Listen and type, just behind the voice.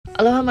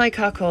Aloha mai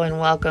kako and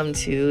welcome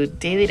to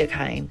Daily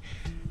Dekain.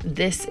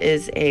 This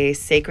is a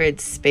sacred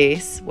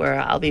space where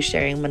I'll be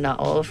sharing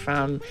mana'o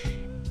from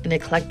an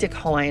eclectic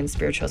Hawaiian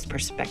spiritualist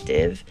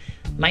perspective.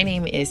 My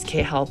name is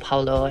Kehau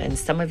Paulo, and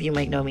some of you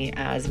might know me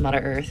as Mother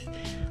Earth.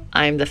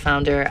 I'm the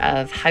founder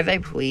of High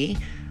Vibe Hui.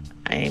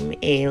 I'm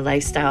a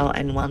lifestyle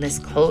and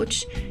wellness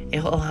coach, a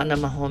ho'ohana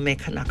mahome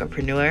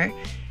kanakapreneur,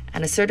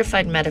 and a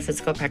certified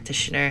metaphysical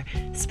practitioner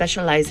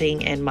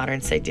specializing in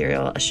modern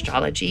sidereal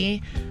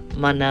astrology,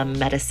 mana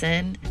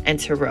medicine, and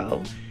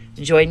tarot.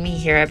 Join me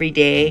here every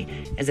day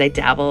as I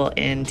dabble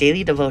in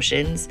daily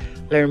devotions,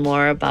 learn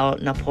more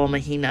about Na Poʻo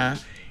Mahina,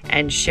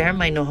 and share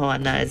my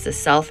noho'ana as a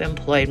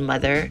self-employed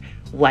mother,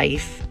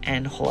 wife,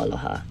 and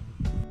ho'aloha.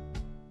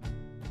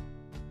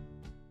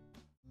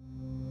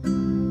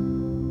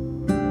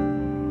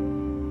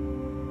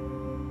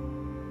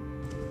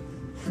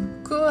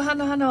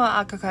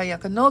 Hanohanoa a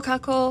kakayaka no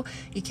kako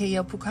I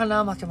keia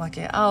pukana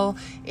makemake au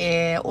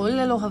e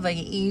ʻŌlelo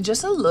Hawaii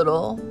just a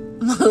little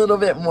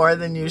bit more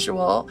than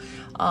usual.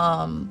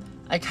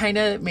 I kind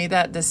of made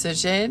that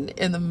decision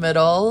in the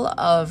middle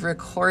of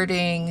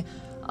recording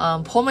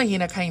Poʻo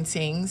Mahina kind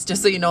things.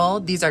 Just so you know,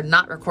 these are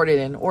not recorded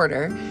in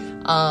order.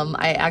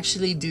 I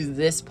actually do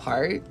this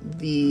part,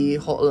 the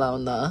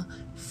ho'olauna,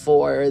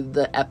 for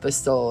the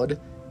episode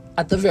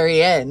at the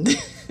very end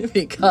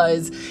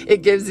because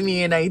it gives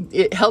me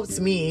it helps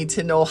me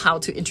to know how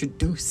to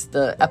introduce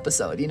the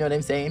episode, you know what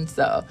I'm saying?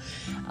 So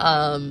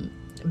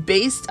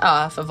based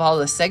off of all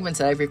the segments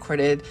that I've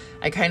recorded,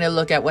 I kind of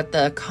look at what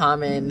the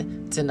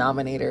common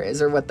denominator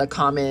is, or what the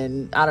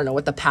common, I don't know,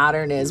 what the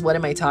pattern is. What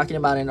am I talking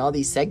about in all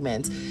these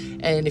segments?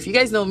 And if you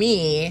guys know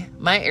me,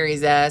 my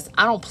Aries ass,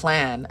 I don't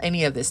plan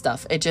any of this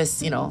stuff. It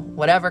just,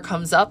 whatever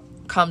comes up,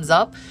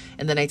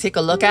 and then I take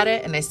a look at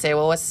it and I say,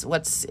 well,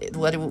 what's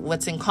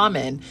in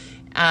common?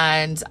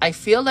 And I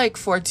feel like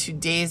for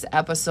today's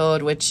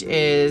episode, which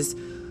is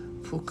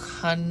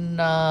Pukana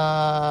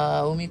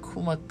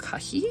Umikuma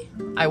Kahi,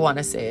 I want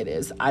to say it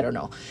is, I don't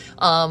know.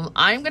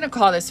 I'm going to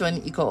call this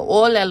one Iko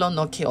ʻŌlelo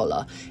no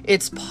Keola.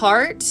 It's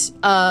part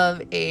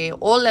of a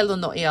ʻŌlelo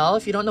no ʻŌlelo.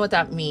 If you don't know what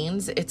that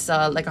means, it's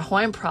like a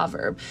Hawaiian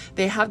proverb.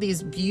 They have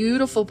these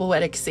beautiful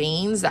poetic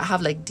sayings that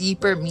have like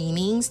deeper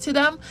meanings to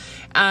them.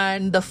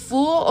 And the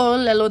full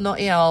ʻŌlelo no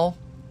ʻŌlelo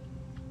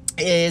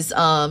is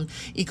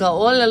Ika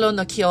ʻŌlelo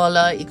no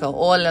Keola, Ika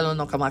ʻŌlelo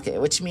no Kamake,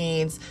 which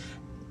means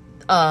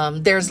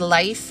there's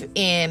life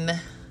in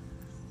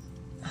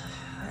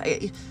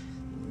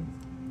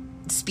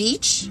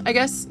speech, I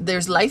guess.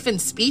 There's life in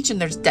speech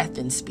and there's death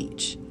in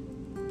speech.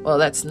 Well,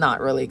 that's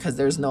not really, because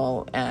there's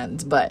no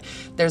end, but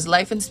there's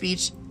life in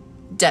speech,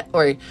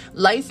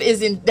 life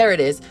is in, there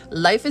it is.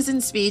 Life is in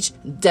speech,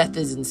 death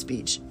is in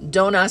speech.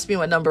 Don't ask me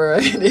what number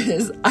it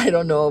is. I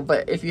don't know,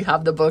 but if you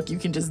have the book, you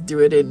can just do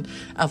it in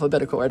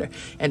alphabetical order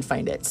and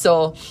find it.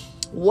 So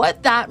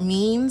what that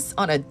means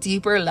on a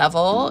deeper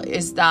level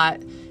is that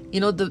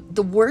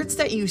the words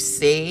that you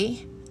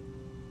say,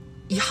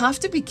 you have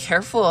to be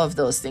careful of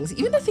those things.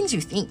 Even the things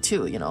you think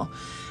too, you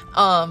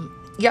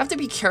have to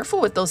be careful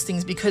with those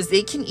things because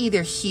they can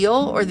either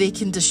heal or they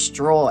can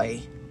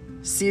destroy.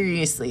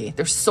 Seriously,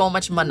 there's so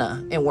much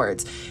mana in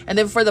words. And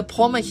then for the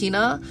Poʻo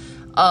Mahina,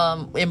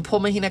 in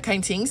Poʻo Mahina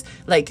kind things,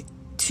 like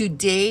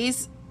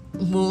today's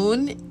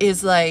moon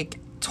is like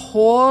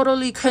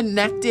totally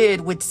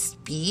connected with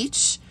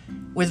speech,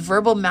 with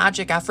verbal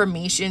magic,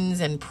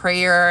 affirmations, and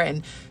prayer,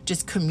 and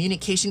just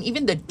communication.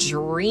 Even the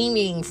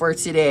dreaming for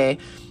today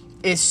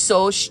is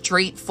so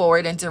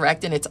straightforward and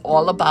direct, and it's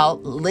all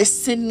about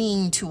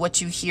listening to what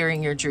you hear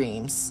in your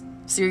dreams.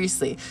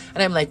 Seriously.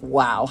 And I'm like,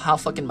 wow, how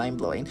fucking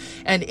mind-blowing.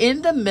 And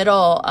in the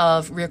middle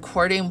of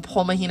recording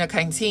Poʻo Mahina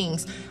kind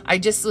things, I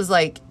just was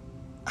like,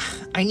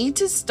 I need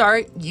to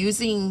start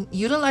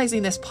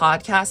utilizing this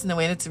podcast in a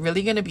way that's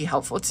really going to be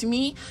helpful to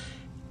me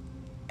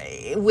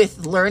with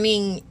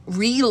relearning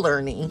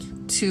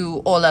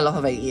to ʻŌlelo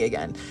Hawaii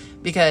again.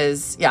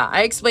 Because, yeah,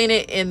 I explain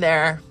it in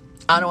there.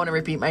 I don't want to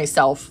repeat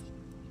myself.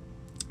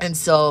 And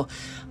so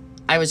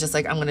I was just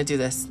like, I'm going to do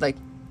this. Like,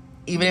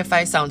 even if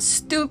I sound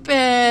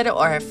stupid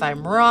or if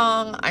I'm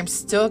wrong, I'm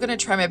still going to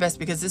try my best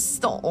because this is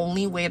the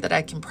only way that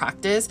I can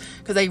practice.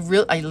 Because I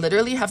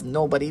literally have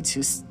nobody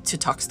to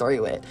talk story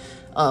with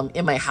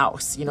in my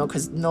house,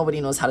 because nobody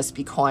knows how to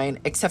speak Hawaiian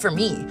except for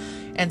me.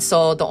 And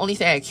so the only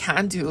thing I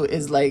can do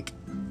is like,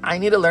 I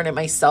need to learn it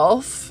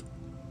myself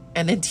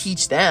and then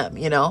teach them,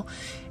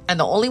 and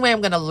the only way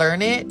I'm going to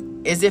learn it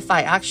is if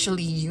I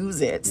actually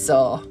use it.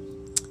 So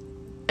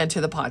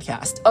enter the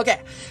podcast.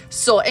 Okay.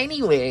 So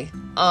anyway,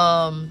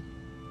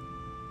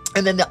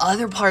 and then the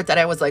other part that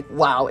I was like,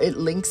 wow, it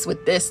links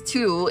with this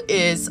too,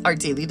 is our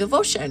daily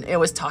devotion. It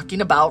was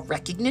talking about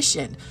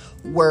recognition,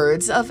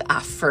 words of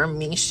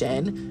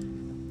affirmation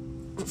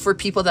for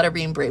people that are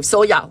being brave.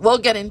 So yeah, we'll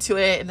get into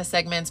it in the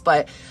segments,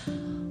 but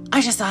I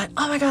just thought,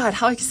 oh my God,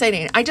 how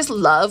exciting. I just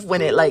love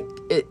when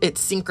it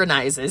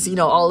synchronizes,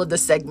 all of the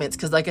segments.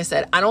 Cause like I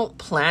said, I don't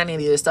plan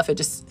any of this stuff. It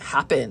just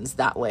happens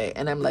that way.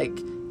 And I'm like,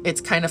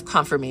 it's kind of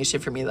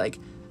confirmation for me. Like,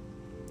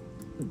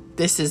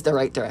 this is the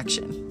right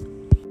direction.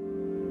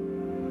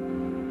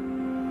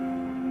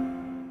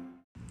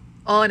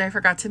 Oh, and I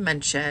forgot to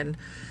mention,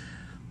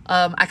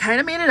 I kind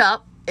of made it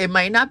up. It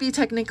might not be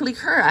technically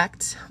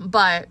correct,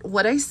 but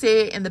what I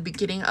say in the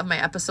beginning of my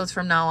episodes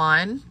from now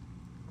on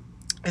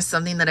is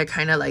something that I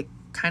kind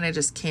of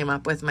just came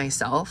up with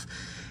myself.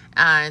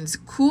 And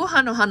ku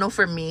hano hano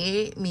for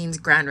me means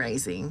grand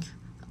rising.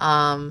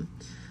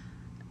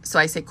 So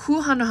I say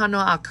ku hano hano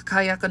a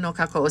kakayaka no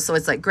kako. So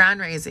it's like grand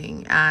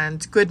rising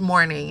and good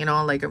morning, you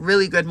know, like a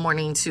really good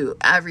morning to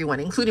everyone,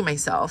 including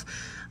myself.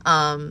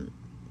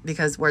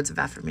 Because words of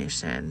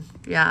affirmation,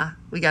 yeah,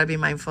 we got to be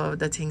mindful of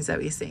the things that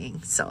we're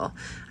saying. So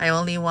I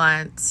only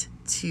want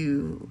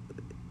to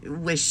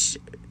wish,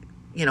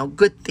 you know,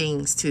 good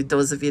things to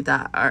those of you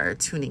that are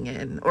tuning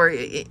in, or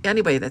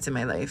anybody that's in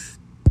my life.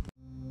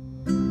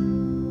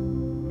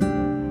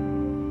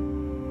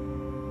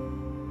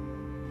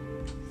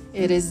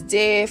 It is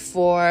day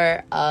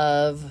 4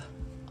 of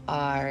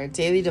our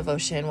daily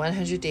devotion,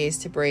 100 Days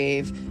to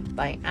Brave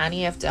by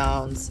Annie F.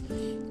 Downs.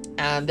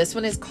 And this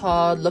one is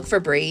called Look for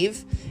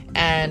Brave.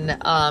 And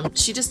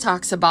she just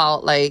talks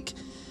about like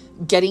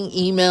getting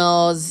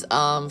emails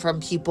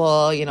from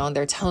people, you know, and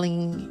they're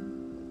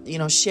telling, you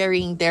know,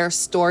 sharing their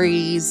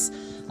stories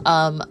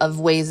of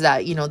ways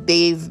that, you know,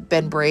 they've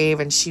been brave.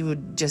 And she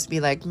would just be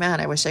like, man,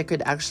 I wish I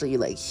could actually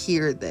like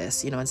hear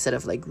this, you know, instead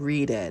of like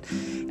read it.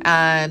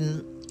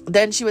 And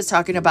then she was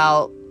talking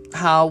about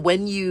how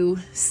when you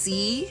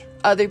see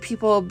other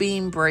people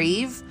being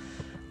brave,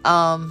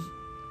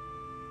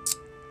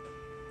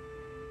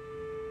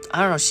 I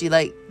don't know, she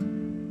like,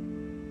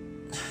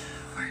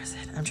 where is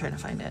it? I'm trying to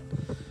find it.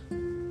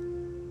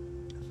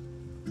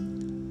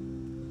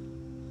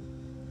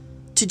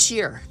 To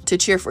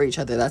cheer for each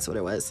other. That's what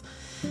it was.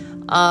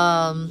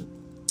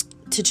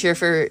 To cheer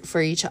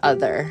for each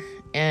other.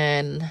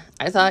 And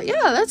I thought,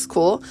 yeah, that's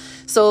cool.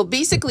 So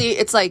basically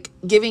it's like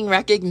giving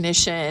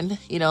recognition,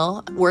 you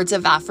know, words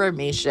of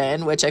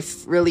affirmation, which I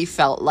really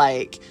felt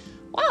like,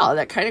 wow,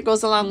 that kind of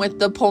goes along with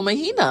the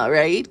pomahina,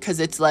 right? Because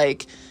it's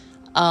like,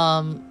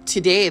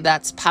 today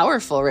that's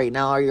powerful right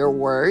now are your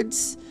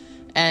words.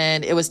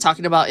 And it was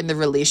talking about in the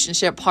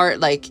relationship part,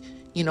 like,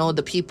 you know,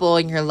 the people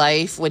in your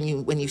life, when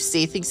you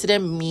say things to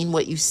them, mean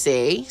what you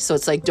say. So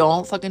it's like,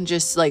 don't fucking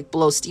just like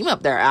blow steam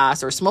up their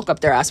ass or smoke up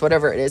their ass,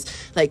 whatever it is.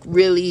 Like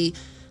really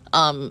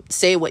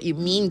say what you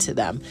mean to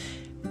them.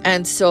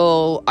 And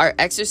so our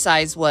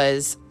exercise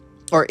was,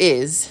 or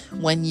is,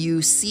 when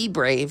you see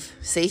brave,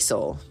 say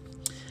so.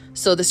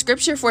 So the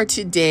scripture for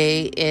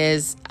today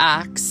is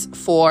Acts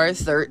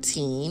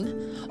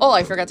 4:13. Oh,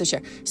 I forgot to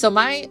share. So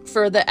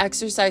for the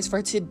exercise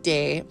for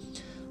today,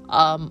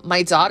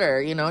 my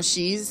daughter, you know,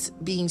 she's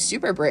being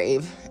super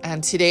brave.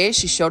 And today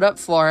she showed up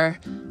for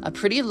a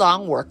pretty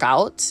long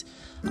workout.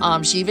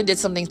 She even did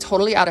something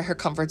totally out of her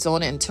comfort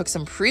zone and took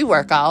some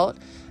pre-workout.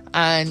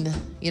 And,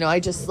 you know, I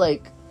just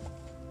like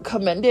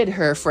commended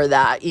her for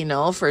that, you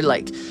know, for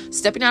like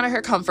stepping out of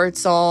her comfort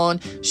zone,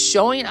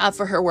 showing up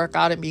for her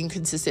workout and being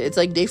consistent. It's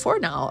like day 4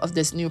 now of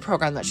this new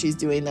program that she's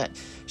doing that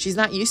she's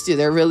not used to.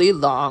 They're really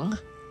long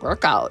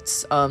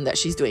workouts that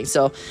she's doing.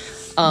 So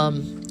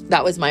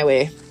that was my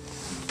way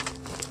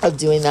of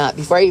doing that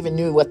before I even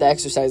knew what the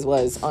exercise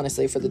was,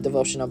 honestly, for the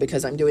devotional,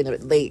 because I'm doing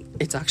it late.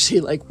 It's actually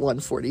like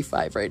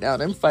 1:45 right now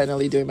and I'm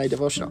finally doing my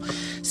devotional.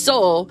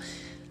 So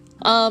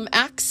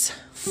Acts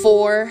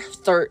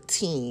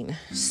 4:13.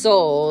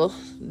 So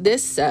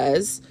this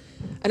says,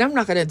 and I'm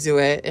not going to do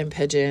it in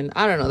pidgin.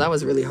 I don't know. That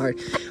was really hard.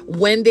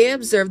 When they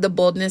observed the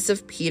boldness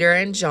of Peter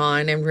and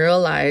John and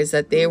realized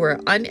that they were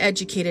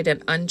uneducated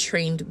and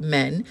untrained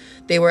men,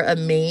 they were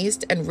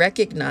amazed and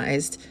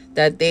recognized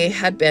that they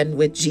had been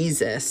with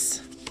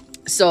Jesus.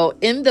 So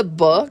in the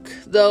book,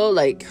 though,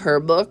 like her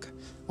book,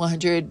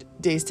 100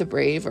 Days to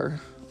Brave,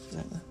 or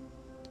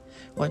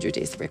 100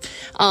 Days to Brave,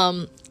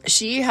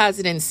 she has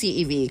it in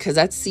CEV, because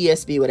that's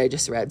CSB, what I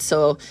just read.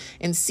 So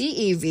in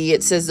CEV,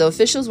 it says, the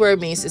officials were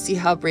amazed to see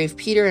how brave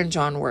Peter and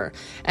John were,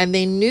 and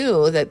they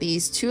knew that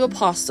these 2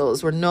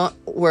 apostles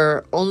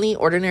were only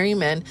ordinary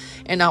men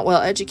and not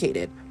well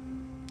educated.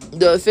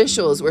 The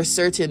officials were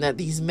certain that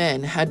these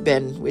men had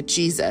been with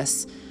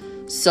Jesus.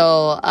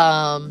 So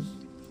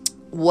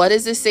what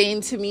is this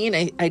saying to me?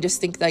 And I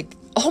just think like,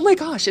 oh my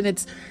gosh, and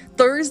it's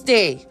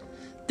Thursday.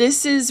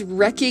 This is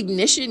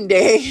recognition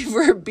day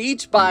for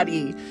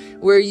Beachbody,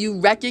 where you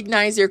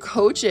recognize your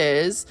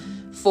coaches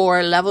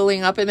for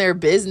leveling up in their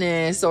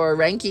business or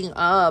ranking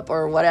up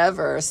or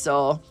whatever.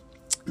 So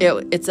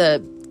it's a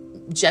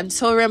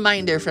gentle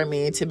reminder for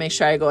me to make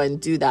sure I go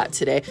and do that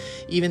today,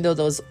 even though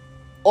those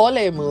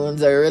ole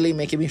moons are really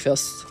making me feel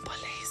super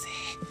lazy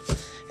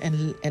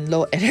and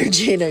low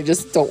energy, and I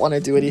just don't want to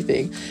do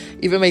anything.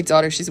 Even my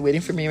daughter, she's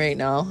waiting for me right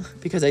now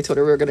because I told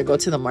her we were going to go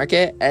to the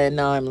market, and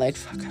now I'm like,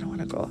 fuck, I don't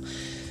want to go.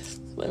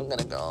 But I'm going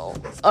to go.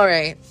 All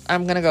right,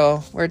 I'm going to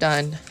go. We're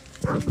done.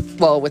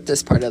 Well, with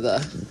this part of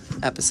the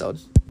episode.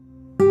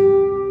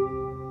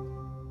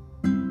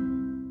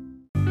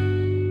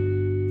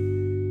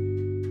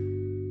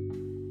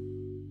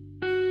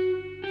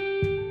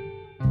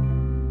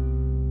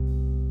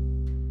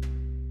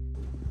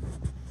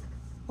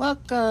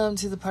 Welcome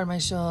to the part of my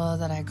show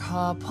that I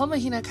call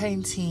Pomahina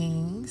Kind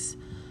Things.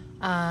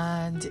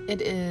 and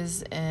it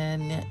is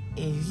an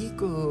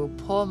Ehiku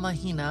Po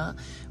Mahina,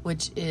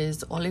 which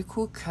is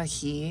Oleku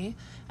Kahi,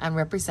 and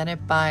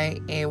represented by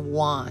a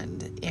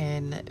wand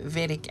in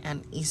Vedic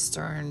and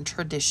Eastern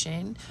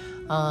tradition.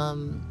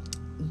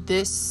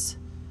 This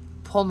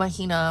Po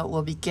Mahina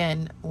will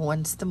begin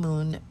once the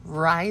moon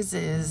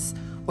rises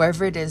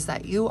wherever it is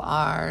that you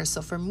are.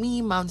 So for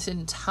me,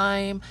 Mountain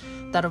Time,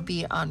 that'll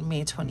be on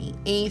May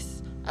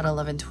 28th at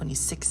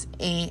 11:26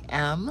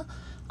 a.m.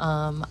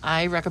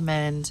 I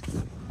recommend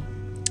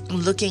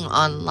looking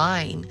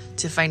online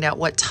to find out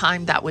what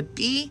time that would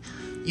be.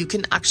 You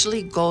can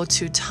actually go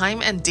to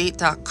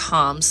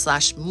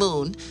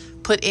timeanddate.com/moon,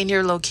 put in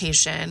your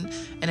location,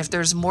 and if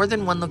there's more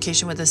than one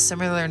location with a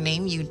similar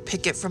name, you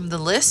pick it from the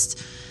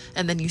list,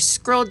 and then you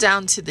scroll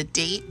down to the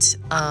date,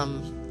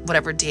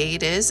 whatever day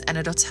it is, and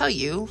it'll tell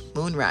you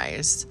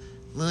moonrise,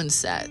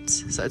 moonset.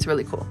 So it's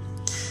really cool.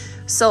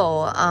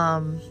 So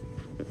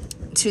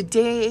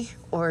today,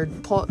 or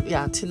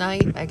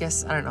tonight, I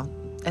guess, I don't know,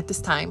 at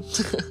this time,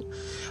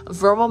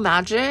 verbal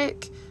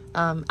magic,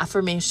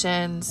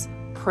 affirmations,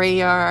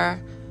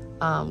 prayer,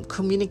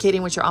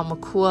 communicating with your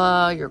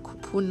amakua, your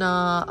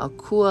kupuna,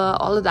 akua,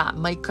 all of that,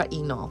 maika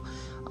ino.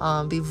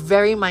 Be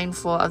very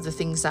mindful of the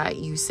things that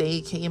you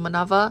say,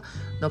 Ke'imanava.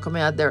 No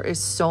kamea, there is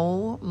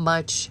so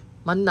much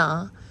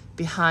mana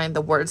behind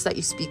the words that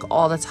you speak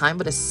all the time,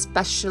 but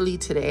especially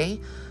today.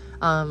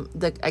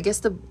 I guess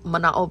the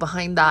mana'o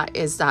behind that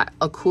is that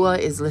akua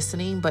is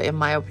listening, but in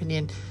my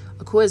opinion,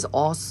 akua is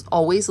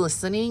always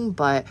listening,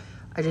 but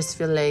I just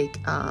feel like,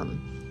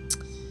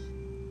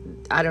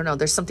 I don't know,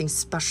 there's something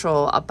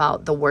special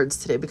about the words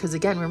today, because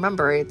again,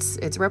 remember,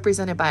 it's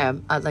represented by a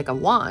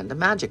wand, a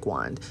magic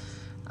wand.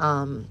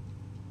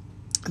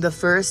 The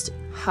first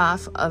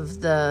half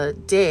of the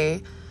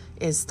day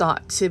is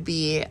thought to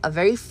be a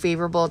very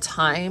favorable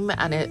time,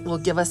 and it will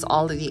give us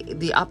all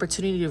the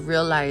opportunity to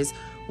realize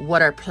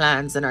what our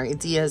plans and our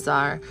ideas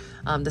are.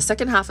 The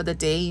second half of the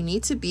day, you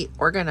need to be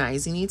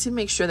organized. You need to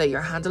make sure that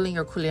you're handling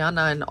your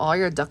kuleana and all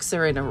your ducks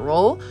are in a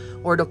row,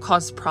 or it'll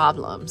cause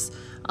problems.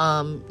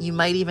 You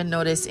might even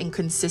notice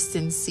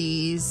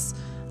inconsistencies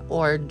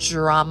or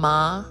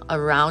drama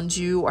around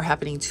you or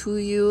happening to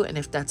you. And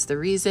if that's the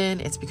reason,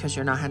 it's because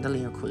you're not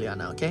handling your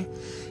kuleana, okay?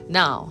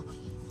 Now,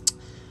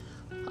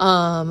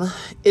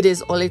 it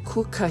is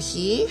Oleku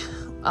Kahi.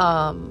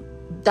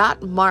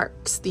 That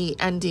marks the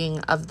ending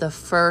of the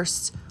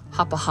first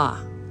hapaha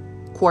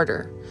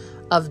quarter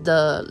of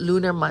the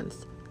lunar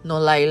month, no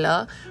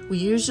laila. We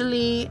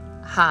usually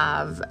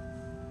have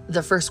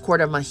the first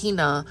quarter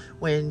mahina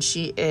when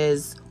she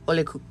is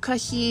Oleku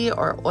Kahi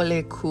or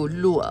Oleku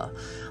Lua.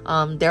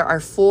 There are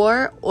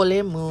 4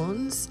 ole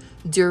moons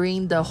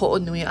during the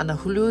Ho'onui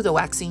Anahulu, the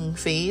waxing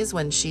phase,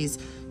 when she's,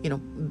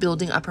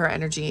 building up her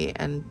energy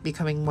and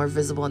becoming more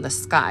visible in the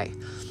sky.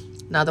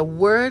 Now, the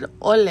word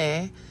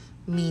ole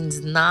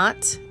means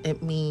not.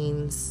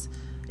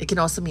 It can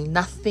also mean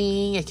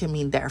nothing. It can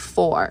mean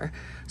therefore.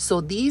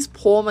 So these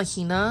po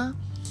mahina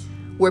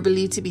were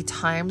believed to be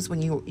times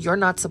when you're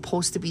not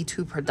supposed to be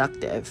too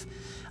productive.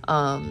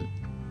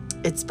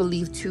 It's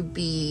believed to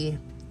be,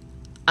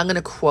 I'm going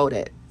to quote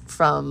it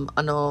from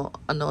Ano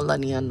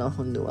Lania no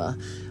Hunua,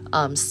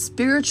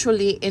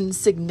 spiritually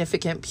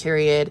insignificant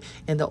period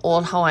in the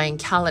old Hawaiian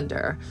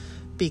calendar,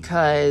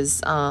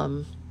 because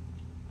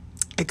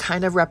it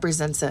kind of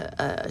represents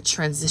a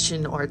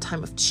transition or a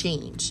time of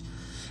change.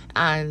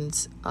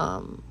 And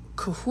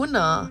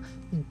kahuna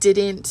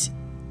didn't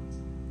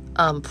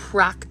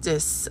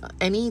practice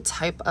any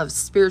type of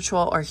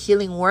spiritual or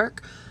healing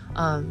work,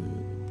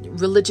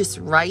 religious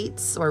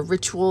rites or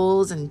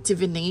rituals and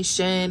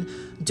divination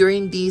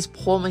during these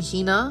po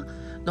mahina.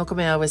 No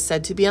kamea was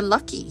said to be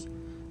unlucky.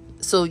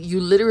 So you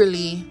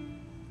literally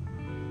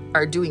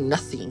are doing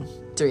nothing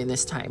during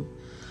this time.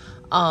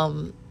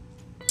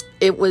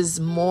 It was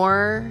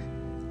more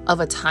of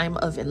a time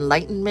of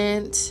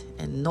enlightenment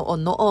and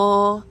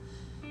no'o,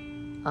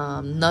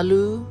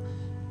 nalu.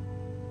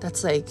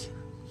 That's like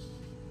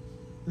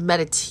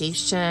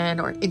meditation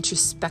or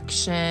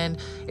introspection.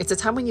 It's a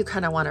time when you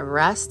kind of want to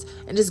rest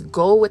and just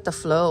go with the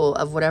flow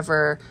of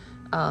whatever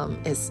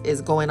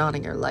is going on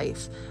in your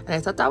life. And I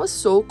thought that was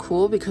so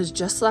cool, because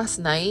just last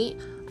night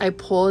I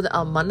pulled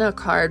a mana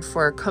card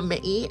for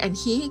Kamei, and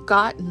he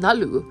got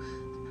nalu.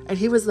 And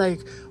he was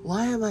like,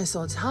 why am I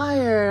so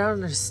tired? I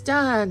don't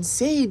understand.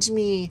 Sage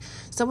me.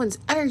 Someone's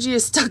energy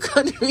is stuck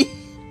on me.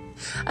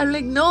 I'm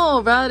like,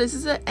 no, bro, this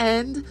is the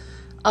end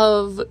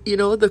of,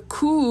 the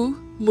ku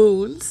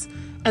moons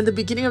and the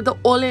beginning of the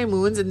ole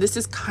moons. And this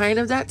is kind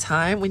of that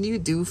time when you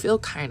do feel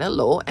kind of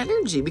low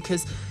energy,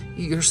 because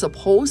you're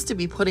supposed to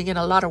be putting in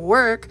a lot of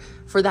work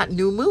for that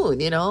new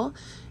moon,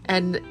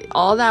 and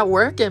all that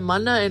work and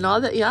mana and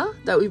all that,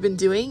 that we've been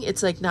doing.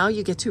 It's like, now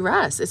you get to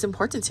rest. It's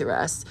important to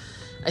rest.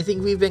 I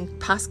think we've been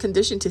past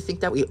conditioned to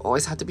think that we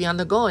always have to be on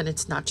the go, and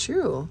it's not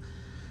true.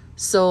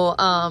 So,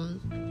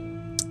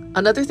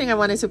 another thing I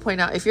wanted to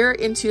point out, if you're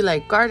into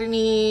like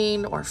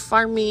gardening or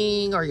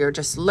farming, or you're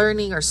just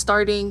learning or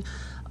starting,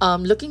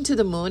 looking to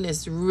the moon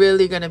is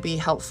really going to be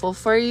helpful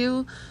for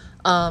you.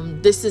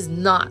 This is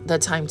not the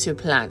time to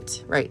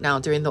plant right now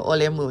during the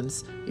ole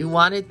moons. You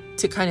wanted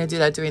to kind of do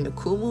that during the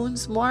ku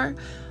moons more.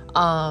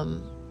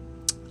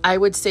 I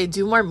would say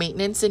do more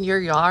maintenance in your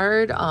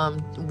yard,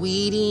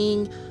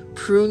 weeding,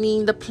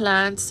 pruning the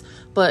plants.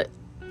 But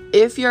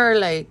if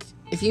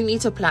you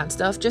need to plant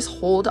stuff, just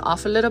hold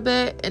off a little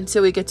bit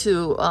until we get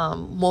to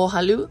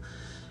Mohalu.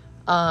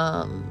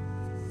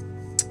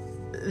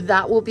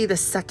 That will be the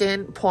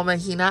second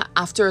pomahina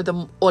after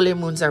the ole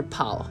moons are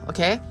pau,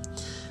 okay?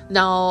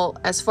 Now,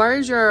 as far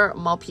as your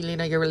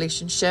maupilina, your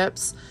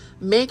relationships,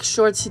 make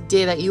sure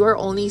today that you are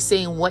only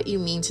saying what you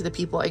mean to the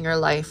people in your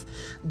life.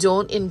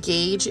 Don't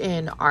engage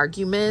in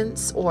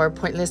arguments or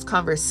pointless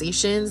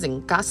conversations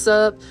and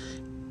gossip.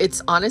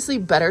 It's honestly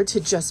better to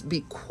just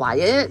be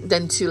quiet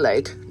than to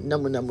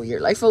namu your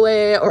life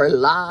away or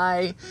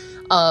lie.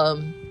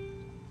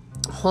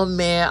 Home,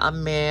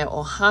 ame,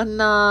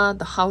 ohana,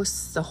 the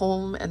house, the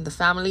home, and the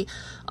family.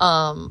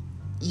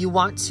 You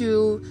want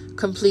to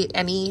complete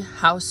any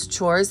house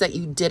chores that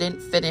you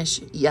didn't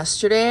finish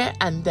yesterday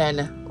and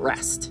then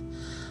rest.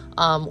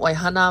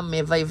 Oihana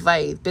me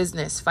vai,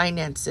 business,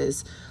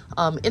 finances.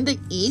 In the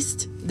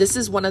East, this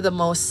is one of the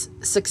most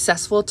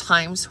successful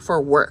times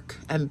for work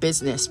and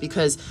business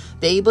because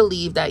they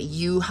believe that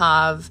you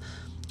have,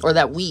 or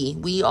that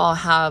we all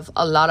have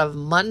a lot of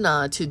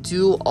mana to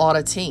do all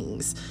the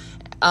things.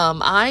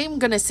 I'm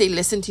going to say,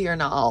 listen to your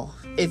na'au.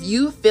 If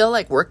you feel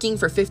like working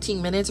for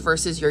 15 minutes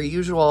versus your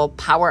usual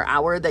power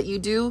hour that you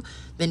do,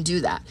 then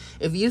do that.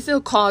 If you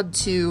feel called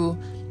to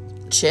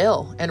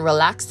chill and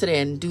relax today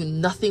and do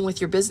nothing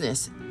with your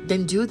business,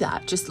 then do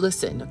that. Just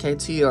listen, okay,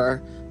 to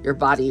your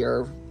body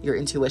or your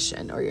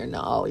intuition or your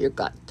na'au, your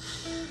gut.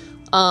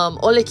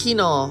 Ole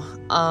kino.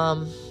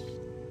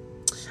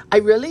 I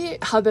really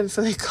have been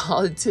feeling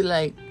called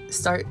to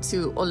start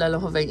to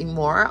ʻŌlelo Hawaii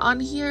more on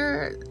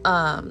here.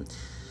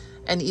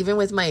 And even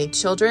with my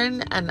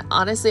children. And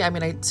honestly,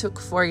 I took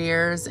 4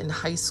 years in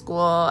high school.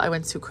 I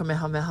went to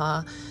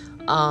Kamehameha.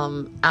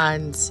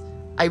 And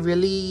I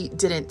really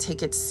didn't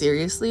take it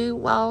seriously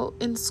while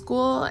in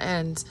school.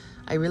 And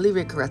I really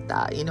regret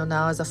that.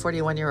 Now as a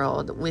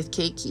 41-year-old with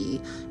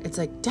Keiki, it's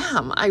like,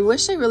 damn, I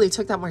wish I really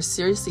took that more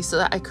seriously so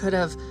that I could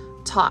have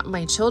taught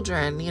my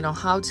children,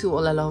 how to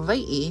ʻŌlelo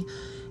Hawaii.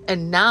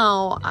 And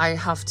now I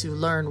have to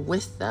learn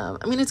with them.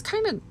 It's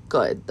kind of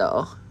good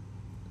though,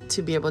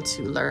 to be able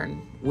to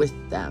learn with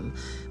them.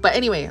 But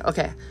anyway,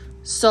 okay.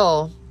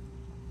 So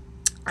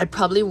I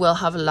probably will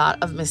have a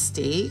lot of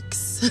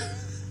mistakes.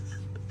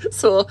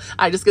 So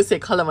I just gonna say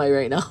kalamai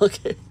right now,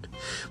 okay?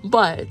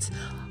 But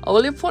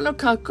ole pono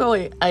kako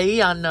e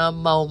aiana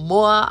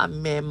maumoa a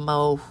me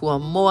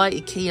mauhuamoa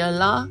I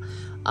keala.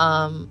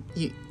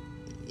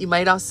 You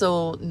might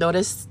also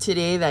notice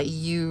today that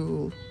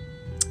you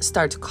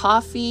start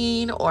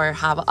coughing or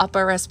have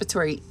upper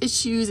respiratory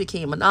issues.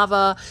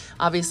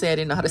 Obviously, I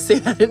didn't know how to say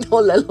that in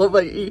ʻŌlelo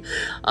Hawaii.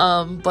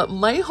 But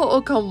mai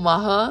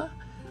ho'okamaha,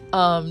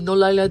 no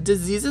laila,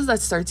 diseases that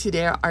start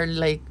today are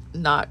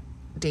not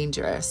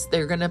dangerous.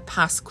 They're gonna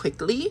pass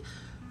quickly.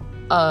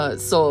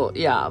 So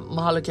yeah,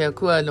 mahalo ke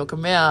akua no ka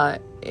mea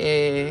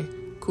e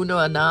kuno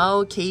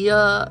anau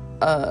keia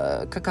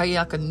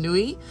kakaiaka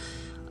nui.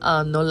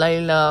 No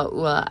laila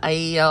ua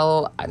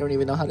aiao. I don't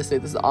even know how to say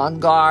this.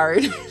 On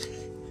guard.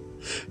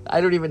 I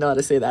don't even know how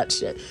to say that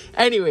shit.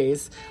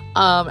 Anyways,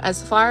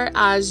 as far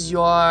as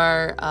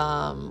your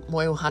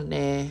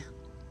moeohane,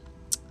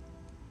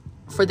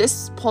 for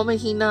this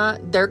pomahina,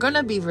 they're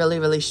gonna be really,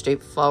 really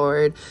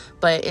straightforward.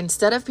 But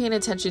instead of paying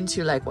attention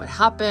to what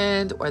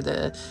happened or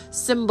the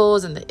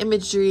symbols and the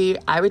imagery,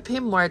 I would pay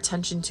more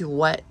attention to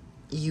what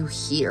you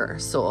hear.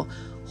 So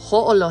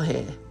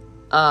ho'olohe,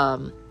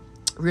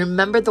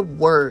 remember the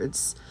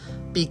words,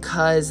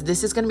 because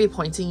this is gonna be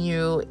pointing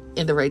you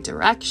in the right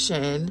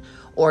direction.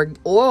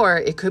 Or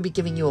it could be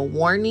giving you a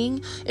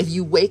warning. If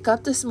you wake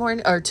up this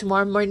morning or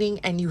tomorrow morning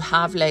and you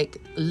have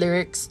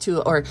lyrics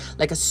to, or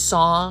a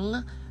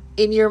song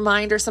in your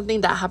mind or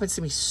something, that happens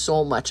to me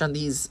so much on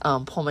these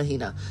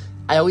pomahina.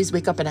 I always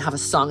wake up and I have a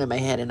song in my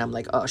head and I'm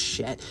like, oh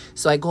shit.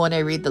 So I go and I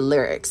read the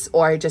lyrics,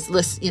 or I just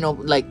listen,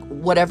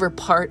 whatever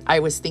part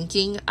I was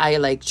thinking,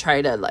 I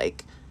try to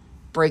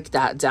break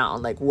that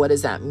down. What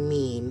does that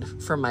mean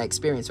for my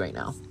experience right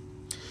now?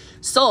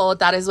 So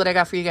that is what I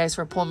got for you guys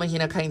for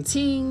pomahina kind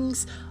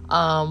things.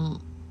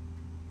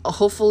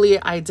 Hopefully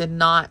I did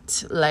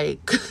not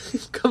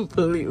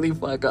completely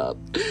fuck up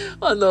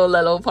on the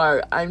ʻŌlelo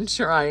part. I'm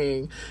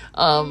trying.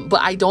 But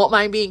I don't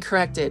mind being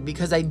corrected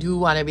because I do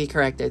want to be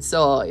corrected.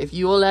 So if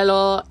you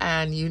ʻŌlelo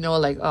and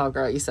oh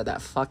girl, you said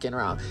that fucking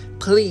wrong,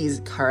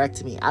 please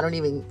correct me. I don't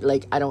even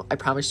I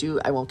promise you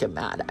I won't get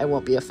mad. I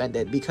won't be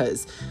offended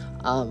because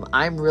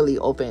I'm really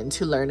open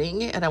to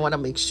learning, and I want to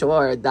make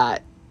sure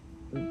that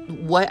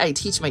what I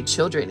teach my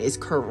children is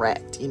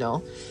correct,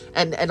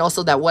 and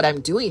also that what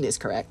I'm doing is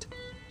correct.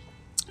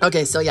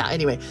 Okay, so yeah,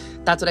 anyway,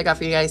 that's what I got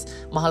for you guys.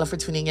 Mahalo for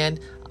tuning in.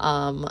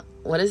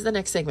 What is the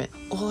next segment?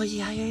 Oh,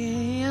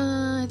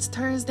 yeah. It's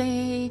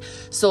Thursday.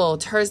 So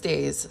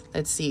Thursdays,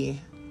 let's see.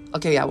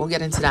 Okay, yeah, we'll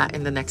get into that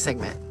in the next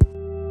segment.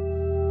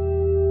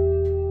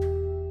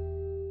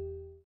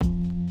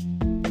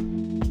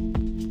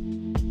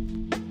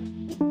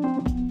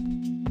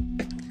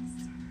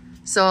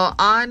 So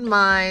on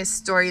my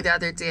story the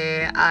other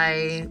day,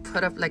 I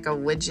put up like a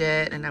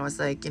widget and I was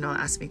like,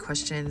 ask me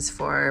questions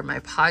for my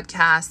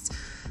podcast.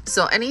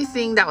 So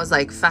anything that was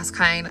like fast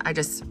kind, I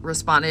just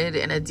responded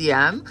in a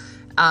DM.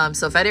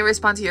 So if I didn't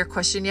respond to your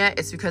question yet,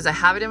 it's because I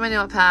have it in my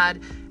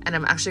notepad and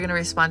I'm actually going to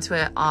respond to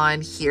it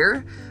on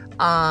here.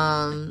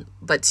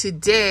 But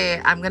today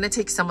I'm going to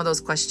take some of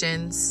those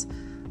questions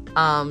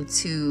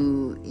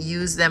to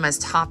use them as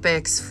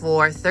topics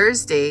for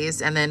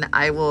Thursdays, and then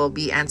I will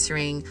be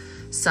answering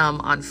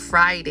some on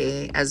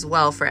Friday as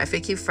well for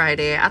FAQ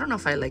Friday. I don't know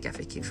if I like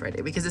FAQ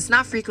Friday because it's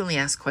not frequently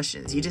asked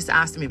questions. You just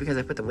asked me because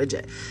I put the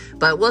widget,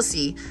 but we'll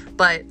see.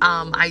 But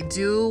I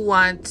do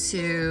want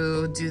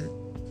to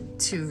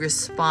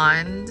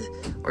respond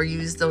or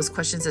use those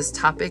questions as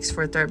topics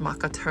for Third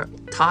Maka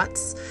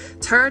Tots.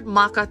 Third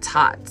Maka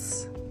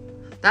Tots.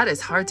 That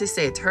is hard to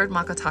say. Third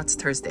Maka Tots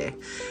Thursday.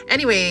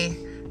 Anyway,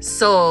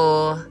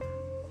 so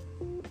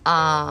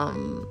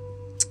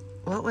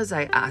what was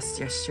I asked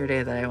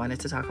yesterday that I wanted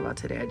to talk about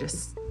today?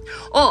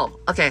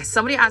 Okay.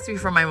 Somebody asked me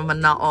for my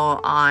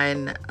mana'o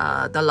on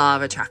the law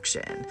of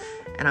attraction.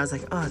 And I was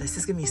like, oh, this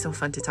is going to be so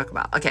fun to talk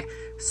about. Okay,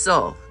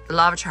 so the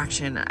law of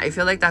attraction. I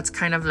feel like that's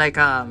kind of like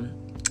a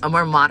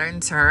more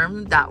modern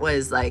term that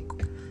was like,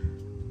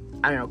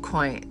 I don't know,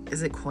 coined.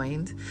 Is it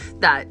coined?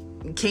 That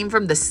came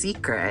from The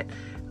Secret.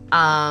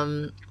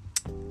 And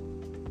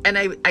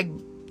I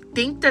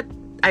think that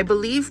I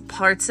believe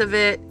parts of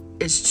it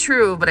is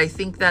true, but I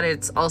think that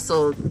it's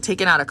also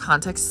taken out of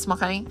context.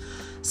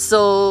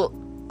 So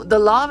the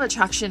law of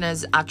attraction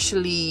is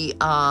actually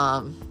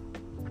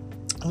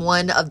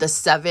one of the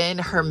 7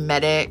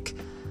 hermetic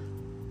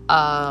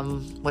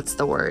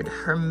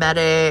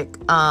hermetic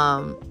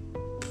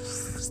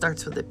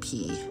starts with a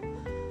P.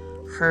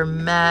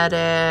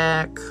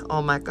 Hermetic,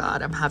 oh my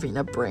god, I'm having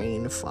a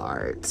brain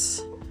fart.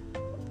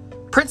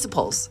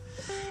 Principles.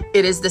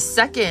 It is the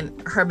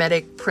second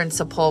hermetic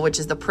principle, which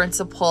is the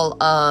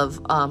principle of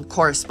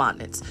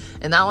correspondence.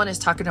 And that one is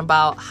talking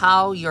about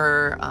how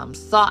your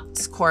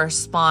thoughts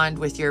correspond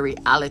with your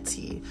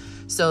reality.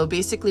 So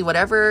basically,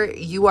 whatever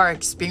you are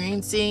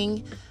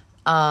experiencing,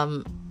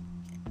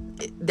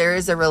 there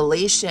is a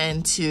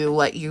relation to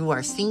what you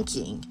are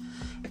thinking.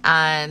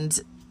 And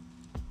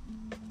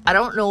I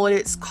don't know what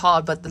it's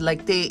called, but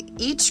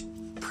each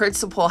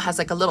principle has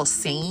like a little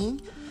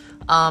saying.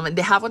 And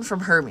they have one from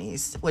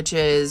Hermes, which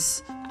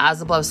is as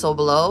above, so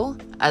below,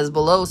 as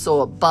below,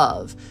 so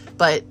above.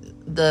 But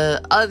the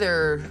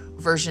other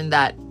version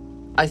that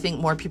I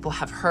think more people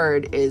have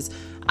heard is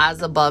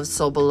as above,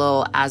 so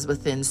below, as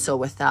within, so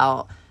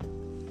without,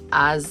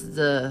 what's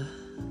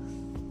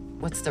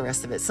the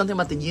rest of it? Something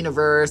about the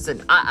universe,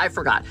 and I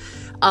forgot.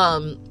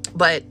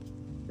 But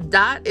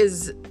that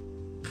is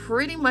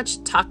pretty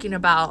much talking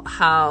about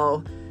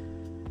how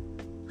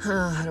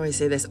do I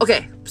say this?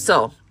 Okay,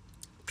 so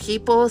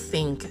people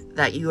think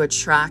that you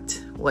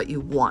attract what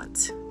you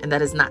want, and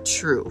that is not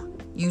true.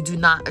 You do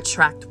not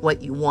attract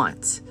what you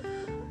want.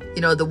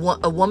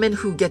 A woman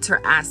who gets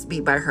her ass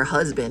beat by her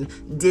husband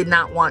did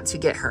not want to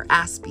get her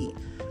ass beat,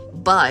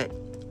 but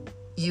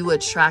you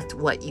attract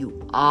what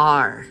you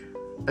are,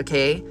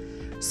 okay?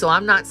 So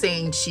I'm not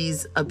saying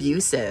she's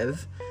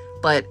abusive,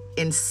 but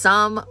in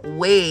some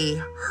way,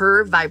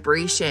 her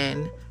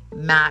vibration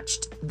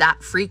matched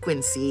that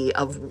frequency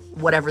of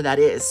whatever that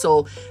is.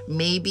 So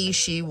maybe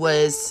she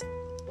was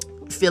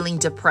feeling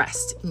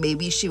depressed.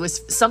 Maybe she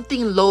was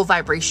something low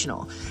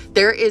vibrational.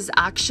 There is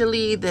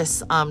actually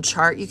this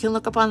chart you can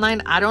look up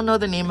online. I don't know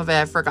the name of it.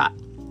 I forgot.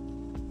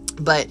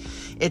 But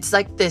it's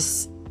like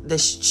this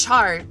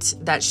chart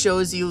that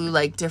shows you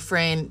like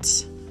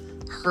different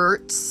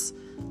hertz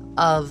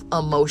of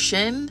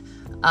emotion.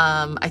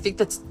 I think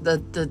that's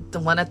the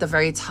one at the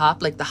very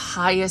top, like the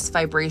highest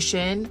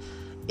vibration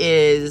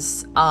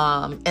is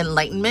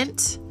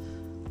enlightenment.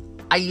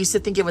 I used to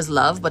think it was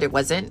love, but it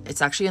wasn't.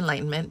 It's actually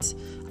enlightenment.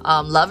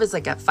 Love is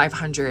like at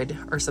 500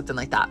 or something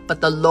like that.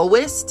 But the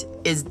lowest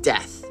is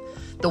death.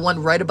 The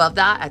one right above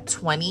that at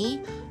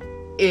 20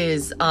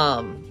 is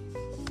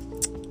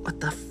what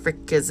the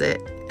frick is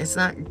it? It's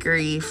not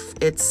grief.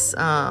 It's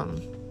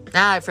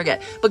I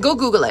forget. But go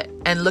Google it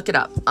and look it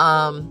up.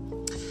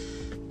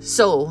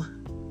 So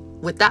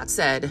with that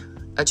said,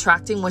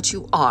 attracting what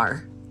you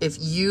are. If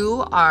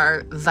you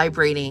are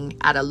vibrating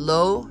at a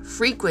low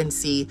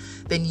frequency,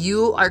 then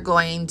you are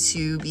going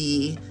to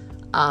be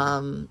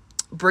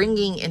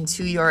bringing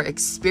into your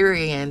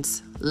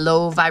experience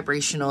low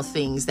vibrational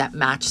things that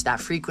match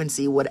that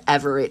frequency,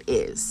 whatever it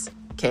is.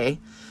 Okay.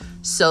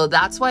 So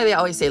that's why they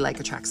always say like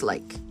attracts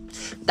like.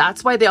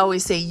 That's why they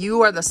always say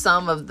you are the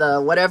sum of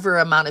the whatever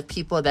amount of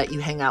people that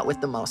you hang out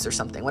with the most or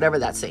something, whatever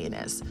that saying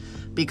is,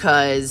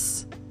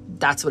 because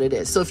that's what it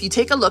is. So if you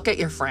take a look at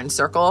your friend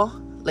circle,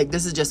 like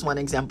this is just one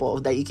example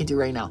that you can do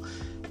right now.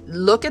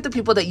 Look at the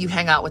people that you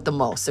hang out with the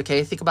most,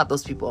 okay? Think about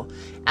those people.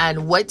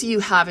 And what do you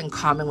have in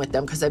common with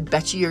them? Because I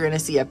bet you're going to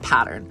see a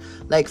pattern.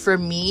 Like for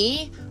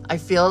me, I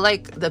feel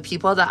like the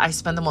people that I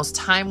spend the most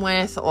time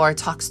with or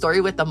talk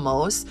story with the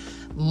most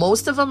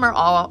of them are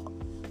all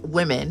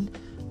women.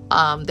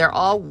 They're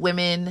all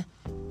women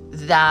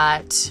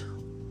that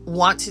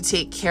want to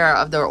take care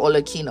of their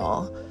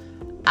olokino.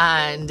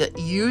 And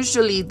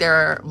usually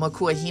they're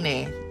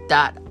mokuahine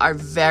that are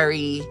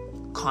very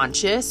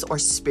conscious or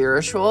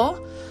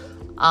spiritual.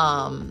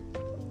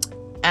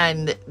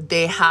 And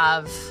they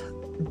have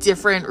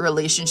different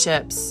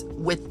relationships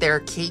with their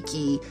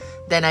keiki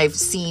than I've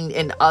seen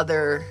in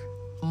other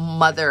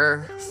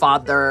mother,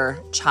 father,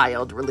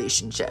 child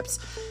relationships.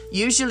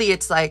 Usually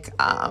it's like,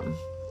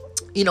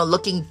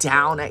 looking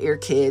down at your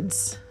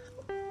kids.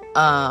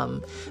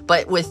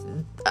 But with,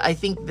 I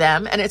think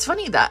them, and it's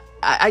funny that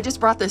I just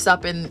brought this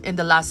up in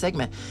the last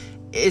segment,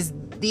 is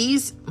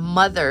these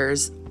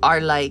mothers are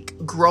like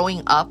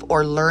growing up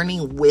or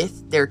learning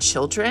with their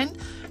children.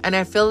 And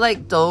I feel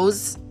like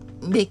those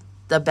make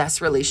the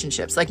best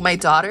relationships. Like my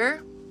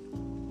daughter,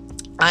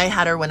 I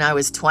had her when I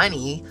was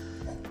 20,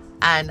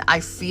 and I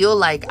feel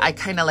like I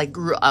kind of like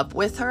grew up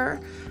with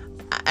her.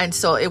 And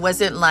so it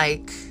wasn't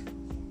like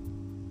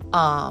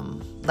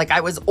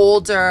I was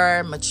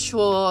older,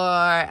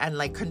 mature, and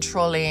like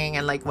controlling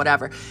and like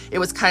whatever. It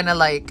was kind of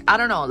like, I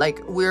don't know, like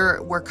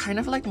we're kind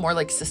of like more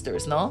like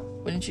sisters, no?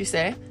 Wouldn't you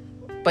say?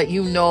 But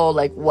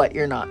like what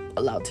you're not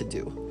allowed to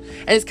do.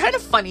 And it's kind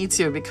of funny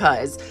too,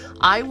 because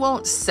I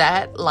won't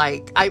set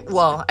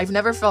I've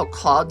never felt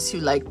called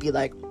to like be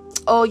like,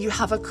 oh, you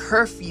have a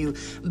curfew.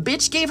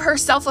 Bitch gave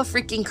herself a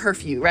freaking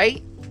curfew,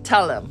 right?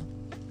 Tell them.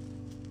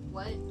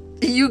 What?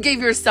 You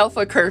gave yourself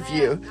a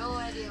curfew. I have no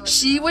idea.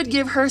 She would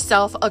give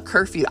herself a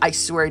curfew. I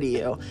swear to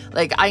you.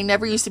 Like, I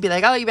never used to be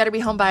like, oh, you better be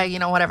home by,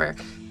 whatever.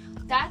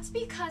 That's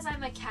because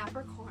I'm a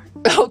Capricorn.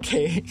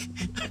 Okay.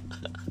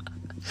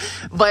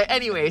 But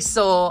anyway,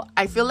 so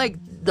I feel like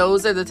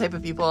those are the type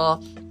of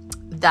people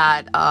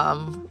that,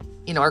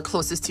 are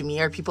closest to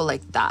me, are people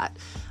like that.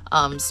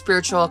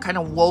 Spiritual, kind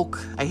of woke.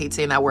 I hate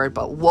saying that word,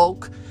 but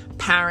woke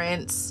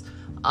parents,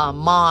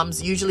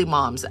 moms, usually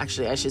moms,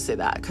 actually, I should say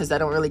that, because I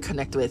don't really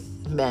connect with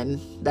men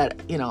that,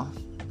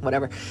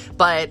 whatever.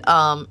 But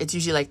it's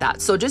usually like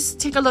that. So just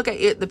take a look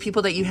at the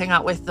people that you hang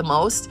out with the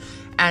most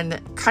and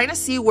kind of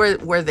see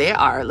where they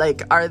are.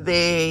 Like, are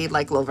they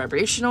like low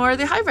vibrational or are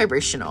they high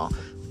vibrational?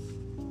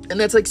 And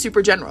that's like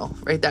super general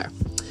right there.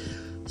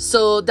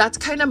 So that's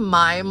kind of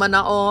my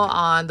mana'o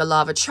on the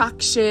law of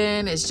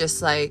attraction. Is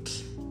just like,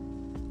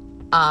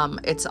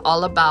 it's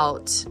all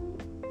about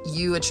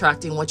you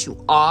attracting what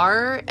you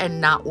are and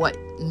not what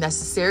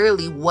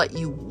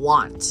you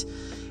want.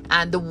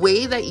 And the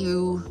way that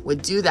you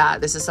would do that,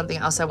 this is something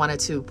else I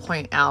wanted to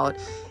point out,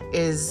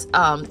 is,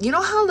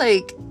 how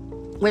like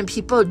when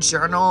people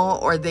journal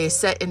or they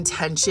set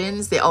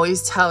intentions, they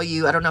always tell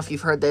you, I don't know if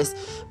you've heard this,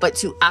 but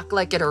to act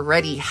like it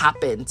already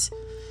happened.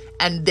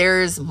 And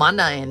there's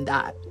mana in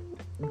that.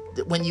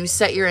 When you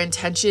set your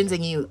intentions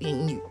and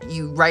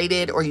you write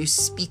it or you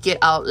speak it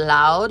out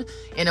loud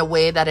in a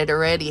way that it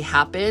already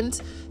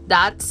happened,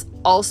 that's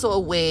also a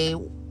way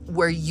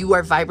where you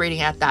are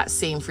vibrating at that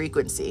same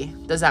frequency.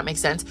 Does that make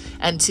sense?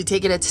 And to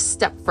take it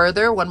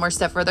one more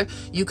step further,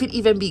 you could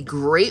even be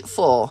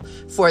grateful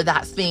for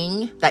that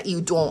thing that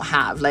you don't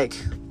have. Like,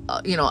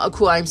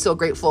 cool, I'm so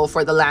grateful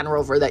for the Land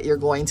Rover that you're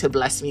going to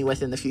bless me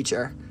with in the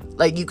future.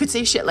 Like, you could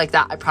say shit like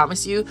that. I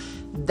promise you,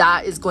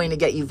 that is going to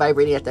get you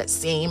vibrating at that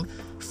same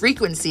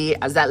frequency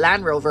as that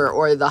Land Rover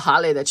or the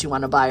Harley that you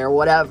want to buy or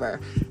whatever.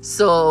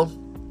 So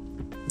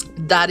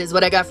that is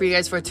what I got for you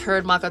guys for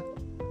Third Maka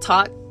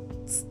Talk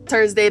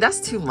Thursday. That's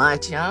too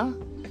much, yeah?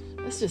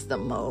 That's just the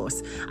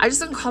most. I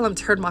just don't call them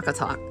Third Maka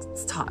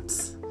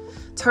Tots.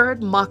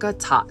 Third Maka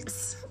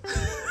Tots.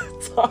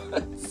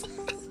 Tots.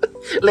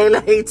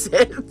 Layla hates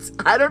it.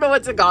 I don't know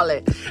what to call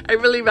it.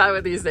 I'm really bad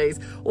with these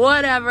things.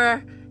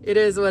 Whatever. It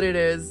is what it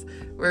is.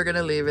 We're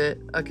gonna leave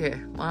it. Okay.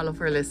 Mahalo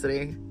for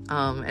listening.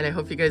 And I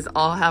hope you guys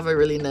all have a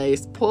really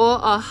nice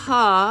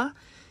po'aha.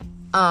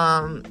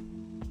 I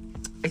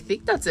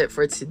think that's it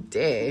for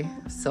today.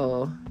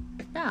 So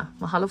yeah,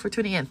 mahalo for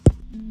tuning in.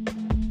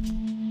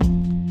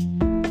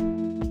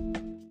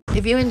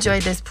 If you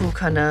enjoyed this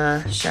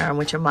pukana, share them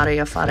with your mother,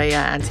 your father,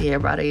 your auntie, your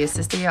brother, your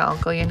sister, your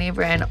uncle, your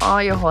neighbor, and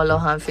all your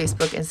holoha on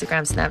Facebook,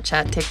 Instagram,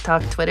 Snapchat,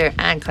 TikTok, Twitter,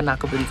 and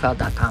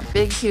KanakaBootyCall.com.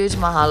 Big, huge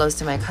mahalos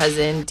to my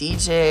cousin,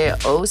 DJ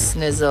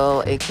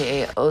Osnizzle,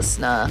 aka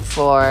Osna,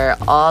 for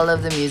all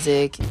of the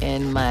music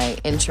in my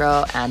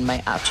intro and my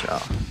outro.